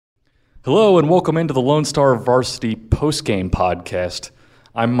Hello and welcome into the Lone Star Varsity Postgame Podcast.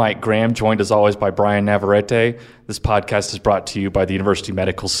 I'm Mike Graham, joined as always by Bryan Navarette. This podcast is brought to you by the University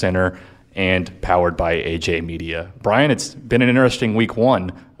Medical Center and powered by AJ Media. Bryan, it's been an interesting week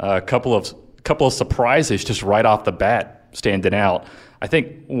one. A couple of surprises just right off the bat standing out. I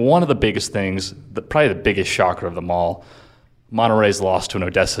think one of the biggest things, probably the biggest shocker of them all, Monterey's lost to an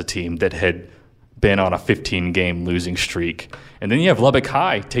Odessa team that had been on a 15-game losing streak. And then you have Lubbock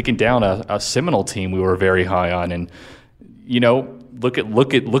High taking down a Seminole team we were very high on. And, you know, look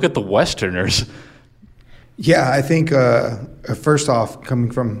at the Westerners. Yeah, I think first off, coming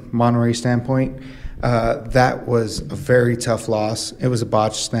from Monterey's standpoint, that was a very tough loss. It was a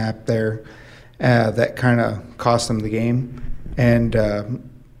botched snap there that kind of cost them the game. And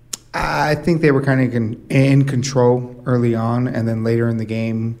I think they were kind of in control early on, and then later in the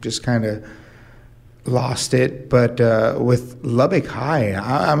game just kind of lost it. But with Lubbock High,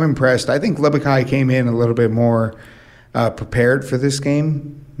 I'm impressed. I think Lubbock High came in a little bit more prepared for this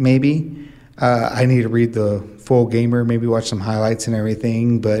game, maybe. I need to read the full gamer, maybe watch some highlights and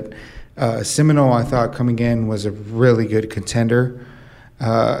everything. But Seminole, I thought, coming in was a really good contender.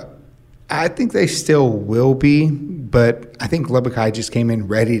 I think they still will be, but I think Lubbock High just came in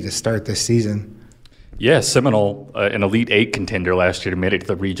ready to start this season. Yeah, Seminole, an Elite Eight contender last year, made it to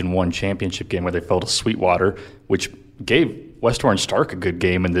the Region 1 championship game where they fell to Sweetwater, which gave West Orange Stark a good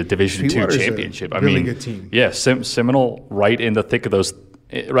game in the Division 2 championship. Really good team. Yeah, Seminole right in the thick of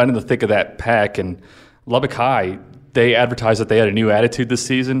that pack, and Lubbock High, they advertised that they had a new attitude this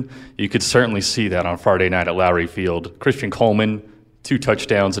season. You could certainly see that on Friday night at Lowry Field. Christian Coleman, 2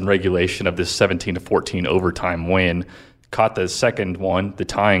 touchdowns in regulation of this 17-14 overtime win, caught the second one, the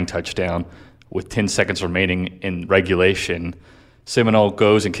tying touchdown, with 10 seconds remaining in regulation. Seminole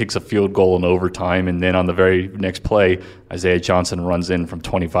goes and kicks a field goal in overtime, and then on the very next play, Isaiah Johnson runs in from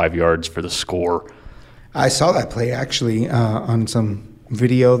 25 yards for the score. I saw that play actually on some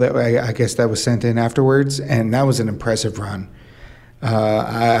video that I guess that was sent in afterwards, and that was an impressive run.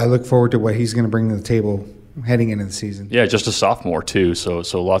 I look forward to what he's going to bring to the table heading into the season. Yeah, just a sophomore too, so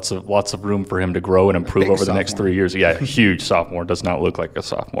lots of room for him to grow and improve over the next 3 years. Yeah, huge sophomore, does not look like a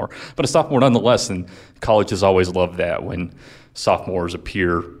sophomore, but a sophomore nonetheless, and colleges always love that when sophomores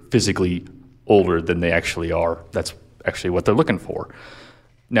appear physically older than they actually are. That's actually what they're looking for.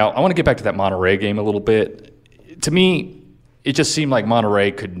 Now, I want to get back to that Monterey game a little bit. To me, it just seemed like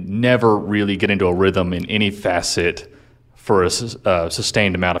Monterey could never really get into a rhythm in any facet for a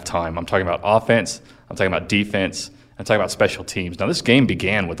sustained amount of time. I'm talking about offense, I'm talking about defense, I'm talking about special teams. Now, this game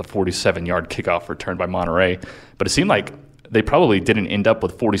began with a 47-yard kickoff return by Monterey, but it seemed like they probably didn't end up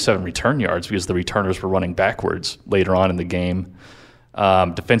with 47 return yards because the returners were running backwards later on in the game.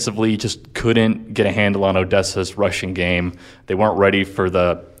 Defensively, just couldn't get a handle on Odessa's rushing game. They weren't ready for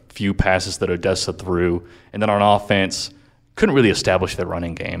the few passes that Odessa threw. And then on offense, couldn't really establish their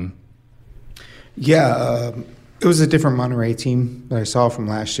running game. Yeah, it was a different Monterey team that I saw from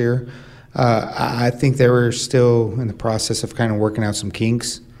last year. I think they were still in the process of kind of working out some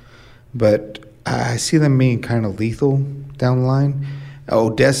kinks, but I see them being kind of lethal down the line.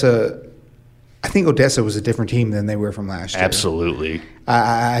 I think Odessa was a different team than they were from last year. Absolutely.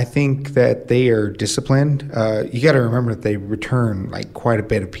 I think that they are disciplined. You got to remember that they return like quite a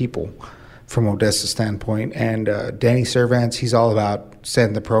bit of people from Odessa's standpoint, and Danny Servants, he's all about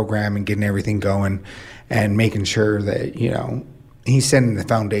setting the program and getting everything going and making sure that, you know, he's setting the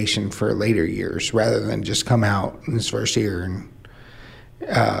foundation for later years rather than just come out in his first year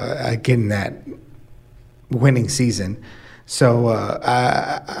and getting that winning season. So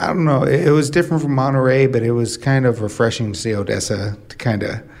I don't know. It was different from Monterey, but it was kind of refreshing to see Odessa to kind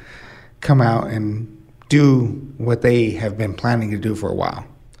of come out and do what they have been planning to do for a while.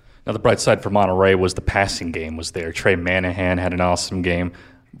 Now, the bright side for Monterey was the passing game was there. Trey Manahan had an awesome game.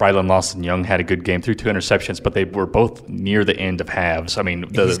 Brylan Lawson-Young had a good game, threw 2 interceptions, but they were both near the end of halves. I mean,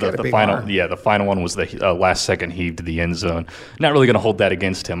 the final one was the last second heave to the end zone. Not really going to hold that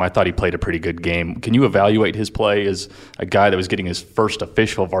against him. I thought he played a pretty good game. Can you evaluate his play as a guy that was getting his first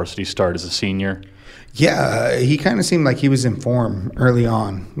official varsity start as a senior? Yeah, he kind of seemed like he was in form early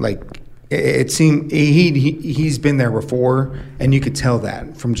on. Like it seemed he's been there before, and you could tell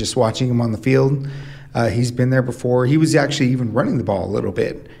that from just watching him on the field. He's been there before. He was actually even running the ball a little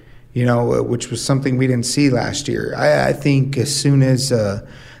bit, you know, which was something we didn't see last year. I think as soon as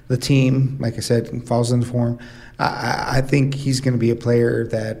the team, like I said, falls into form, I think he's going to be a player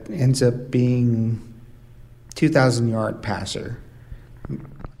that ends up being 2,000-yard passer.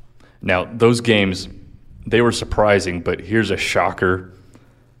 Now, those games, they were surprising, but here's a shocker.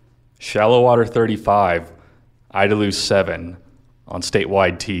 Shallow Water 35, Idalou 7 on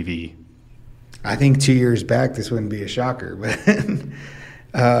statewide TV. I think 2 years back this wouldn't be a shocker, but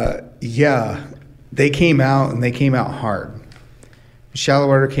yeah, they came out hard. Shallow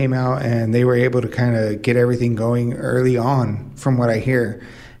water came out, and they were able to kind of get everything going early on, from what I hear,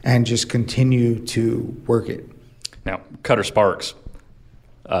 and just continue to work it. Now, Cutter Sparks,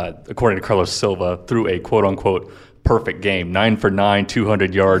 according to Carlos Silva, threw a quote-unquote perfect game, 9 for 9,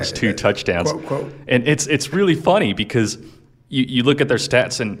 200 yards, 2 touchdowns. Quote. And it's really funny because you look at their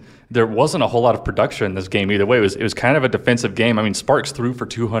stats, and there wasn't a whole lot of production in this game either way. It was kind of a defensive game. I mean, Sparks threw for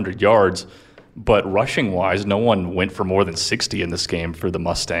 200 yards, but rushing-wise, no one went for more than 60 in this game for the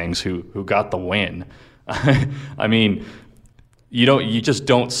Mustangs, who got the win. I mean, you just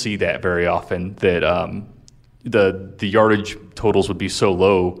don't see that very often, that the yardage totals would be so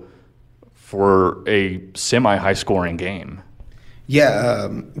low for a semi-high-scoring game. Yeah,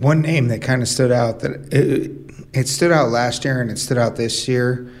 one name that kind of stood out, that it stood out last year and it stood out this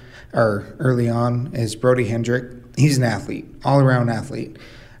year, or early on, is Brody Hendrick. He's an athlete, all-around athlete.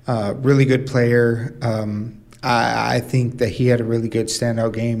 Really good player. I think that he had a really good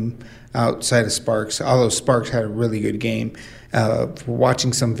standout game outside of Sparks, although Sparks had a really good game.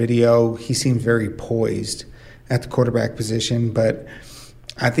 Watching some video, he seemed very poised at the quarterback position, but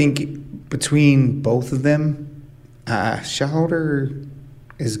I think between both of them, Showalter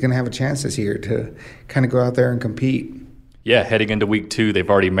is going to have a chance this year to kind of go out there and compete. Yeah, heading into week 2, they've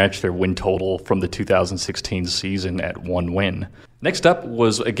already matched their win total from the 2016 season at 1 win. Next up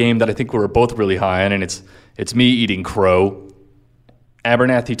was a game that I think we were both really high on, and it's me eating crow.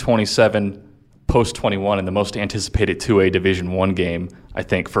 Abernathy 27, Post 21, in the most anticipated 2A Division I game, I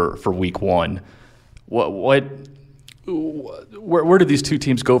think, for week 1. Where do these two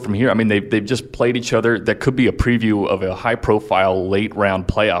teams go from here? I mean, they've just played each other. That could be a preview of a high-profile late-round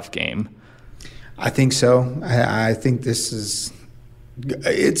playoff game. I think so. I think it's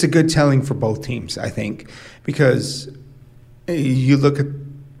a good telling for both teams, I think, because you look at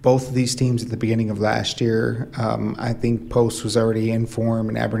both of these teams at the beginning of last year. I think Post was already in form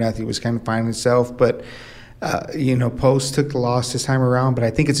and Abernathy was kind of finding itself, but Post took the loss this time around, but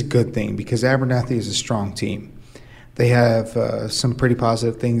I think it's a good thing because Abernathy is a strong team. They have some pretty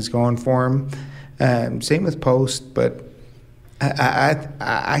positive things going for them. Same with Post, but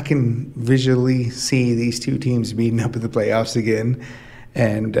I can visually see these two teams meeting up in the playoffs again,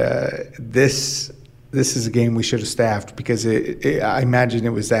 and this is a game we should have staffed because I imagine it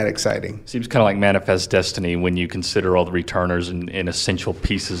was that exciting. Seems kind of like manifest destiny when you consider all the returners and essential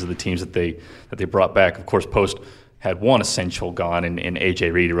pieces of the teams that they brought back. Of course, Post had one essential gone in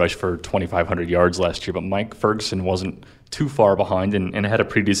A.J. Reed, who rushed for 2,500 yards last year, but Mike Ferguson wasn't too far behind and had a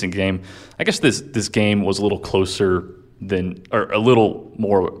pretty decent game. I guess this game was a little closer or a little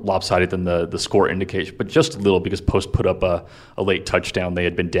more lopsided than the score indicates, but just a little because Post put up a late touchdown. They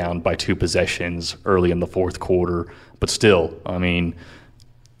had been down by 2 possessions early in the fourth quarter, but still, I mean,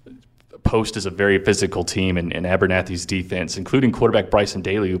 Post is a very physical team, and Abernathy's defense, including quarterback Bryson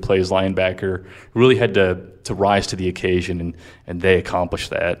Daly, who plays linebacker, really had to rise to the occasion, and they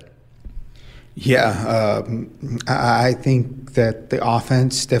accomplished that. Yeah, I think that the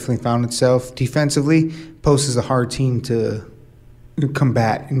offense definitely found itself defensively. Post is a hard team to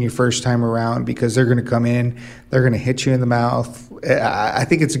combat in your first time around because they're going to come in, they're going to hit you in the mouth. I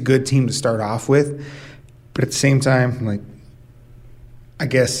think it's a good team to start off with, but at the same time, I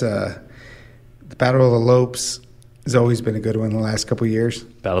guess the Battle of the Lopes has always been a good one in the last couple of years.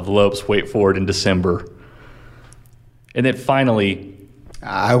 Battle of the Lopes, wait for it in December. And then finally,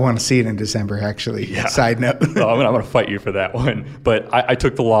 I want to see it in December, actually. Yeah. Side note. Well, I'm going to fight you for that one. But I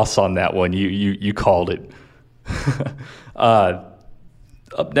took the loss on that one. You called it.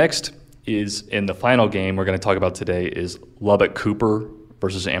 Up next is, in the final game we're going to talk about today, is Lubbock Cooper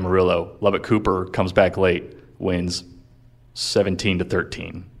versus Amarillo. Lubbock Cooper comes back late, wins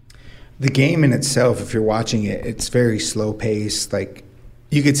 17-13. The game in itself, if you're watching it, it's very slow paced.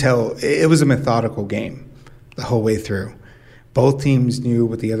 You could tell it was a methodical game the whole way through. Both teams knew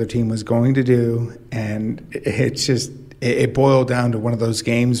what the other team was going to do, and it boiled down to one of those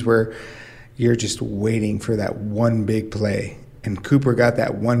games where you're just waiting for that one big play. And Cooper got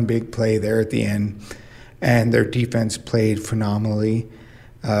that one big play there at the end, and their defense played phenomenally.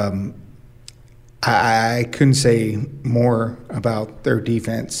 I couldn't say more about their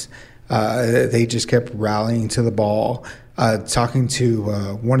defense. They just kept rallying to the ball. Talking to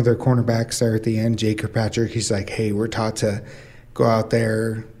one of their cornerbacks there at the end, Jay Kirkpatrick, he's like, hey, we're taught to go out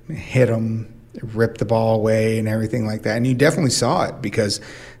there, hit them, rip the ball away and everything like that. And you definitely saw it because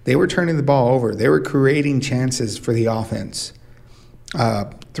they were turning the ball over. They were creating chances for the offense.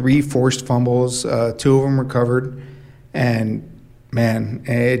 3 forced fumbles, 2 of them recovered. And Man,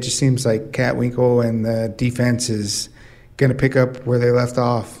 it just seems like Catwinkle and the defense is going to pick up where they left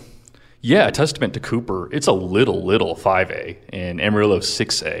off. Yeah, a testament to Cooper. It's a little 5A, and Amarillo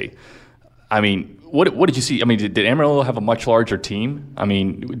 6A. I mean, what did you see? I mean, did Amarillo have a much larger team? I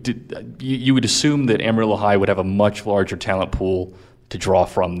mean, you would assume that Amarillo High would have a much larger talent pool to draw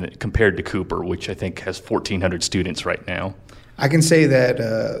from compared to Cooper, which I think has 1,400 students right now. I can say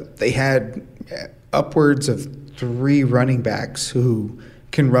that they had upwards of 3 running backs who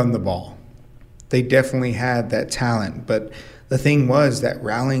can run the ball. They definitely had that talent, but the thing was that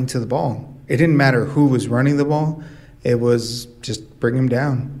rallying to the ball. It didn't matter who was running the ball. It was just bring them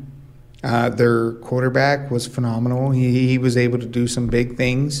down. Their quarterback was phenomenal. He was able to do some big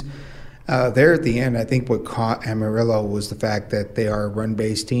things. There at the end, I think what caught Amarillo was the fact that they are a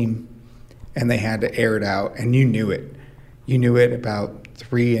run-based team, and they had to air it out, and you knew it. You knew it about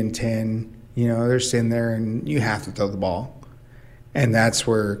 3 and 10. They're sitting there, and you have to throw the ball. And that's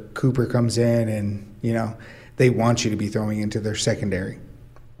where Cooper comes in, and, they want you to be throwing into their secondary.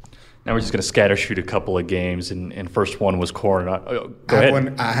 Now we're just going to scatter shoot a couple of games, and first one was Coronado. Go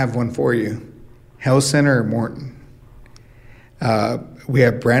ahead. I have one for you. Hell Center or Morton? We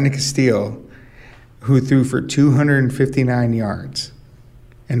have Brandon Castillo, who threw for 259 yards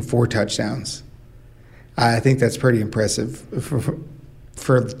and 4 touchdowns. I think that's pretty impressive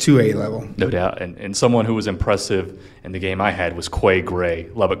for the 2A level. No doubt. And someone who was impressive in the game I had was Quay Gray,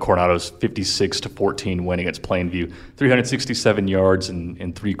 Lubbock Coronado's 56-14 win against Plainview. 367 yards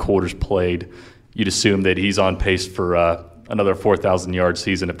in 3 quarters played. You'd assume that he's on pace for another 4,000-yard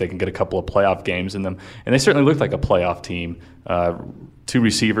season if they can get a couple of playoff games in them. And they certainly looked like a playoff team. 2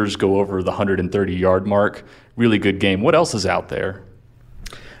 receivers go over the 130-yard mark. Really good game. What else is out there?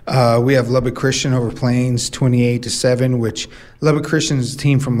 We have Lubbock Christian over Plains 28-7, which Lubbock Christian is a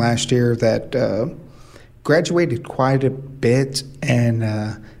team from last year that graduated quite a bit, and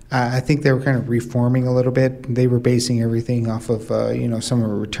I think they were kind of reforming a little bit. They were basing everything off of some of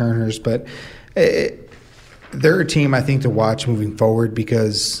the returners, but they're a team I think to watch moving forward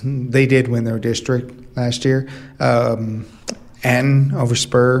because they did win their district last year. N over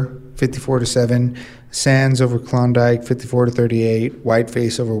Spur 54-7. Sands over Klondike, 54-38.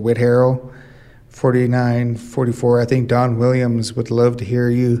 Whiteface over Whitharrow, 49-44. I think Don Williams would love to hear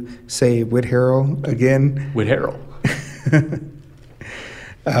you say Whitharrow again. Whitharrow.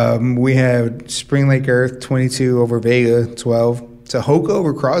 We have Spring Lake Earth, 22 over Vega, 12. Tahoka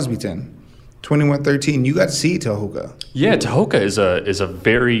over Crosbyton, 21-13. You got to see Tahoka. Yeah, Tahoka is a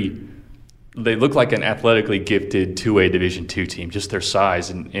very. They look like an athletically gifted 2A Division II team, just their size.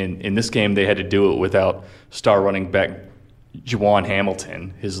 And in this game, they had to do it without star running back Juwan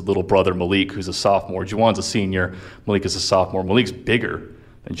Hamilton, his little brother Malik, who's a sophomore. Juwan's a senior. Malik is a sophomore. Malik's bigger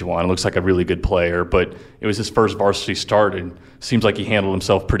than Juwan. Looks like a really good player, but it was his first varsity start, and seems like he handled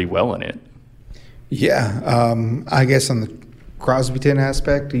himself pretty well in it. Yeah, I guess on the Crosbyton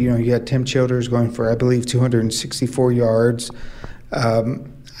aspect, you had Tim Childers going for, I believe, 264 yards.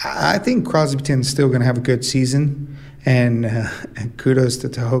 I think Crosbyton's still going to have a good season, and kudos to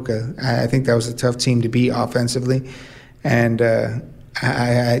Tahoka. I think that was a tough team to beat offensively, and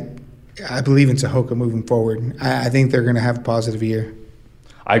I believe in Tahoka moving forward. I think they're going to have a positive year.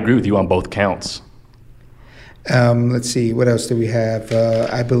 I agree with you on both counts. Let's see. What else do we have?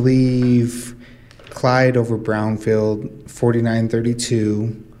 I believe Clyde over Brownfield,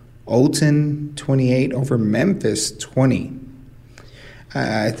 49-32. Olton, 28 over Memphis, 20.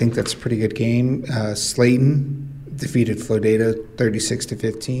 I think that's a pretty good game. Slayton defeated Flodata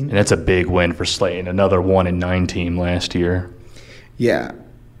 36-15. And that's a big win for Slayton, another 1-9 team last year. Yeah.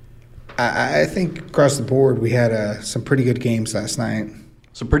 I think across the board we had some pretty good games last night.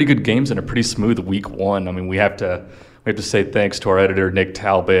 Some pretty good games and a pretty smooth week 1. I mean, we have to say thanks to our editor, Nick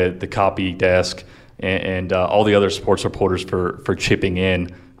Talbot, the copy desk, and all the other sports reporters for chipping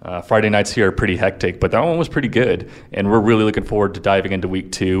in. Friday nights here are pretty hectic, but that one was pretty good. And we're really looking forward to diving into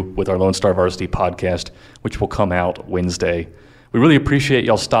week 2 with our Lone Star Varsity podcast, which will come out Wednesday. We really appreciate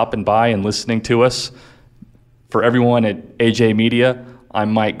y'all stopping by and listening to us. For everyone at AJ Media,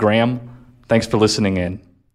 I'm Mike Graham. Thanks for listening in.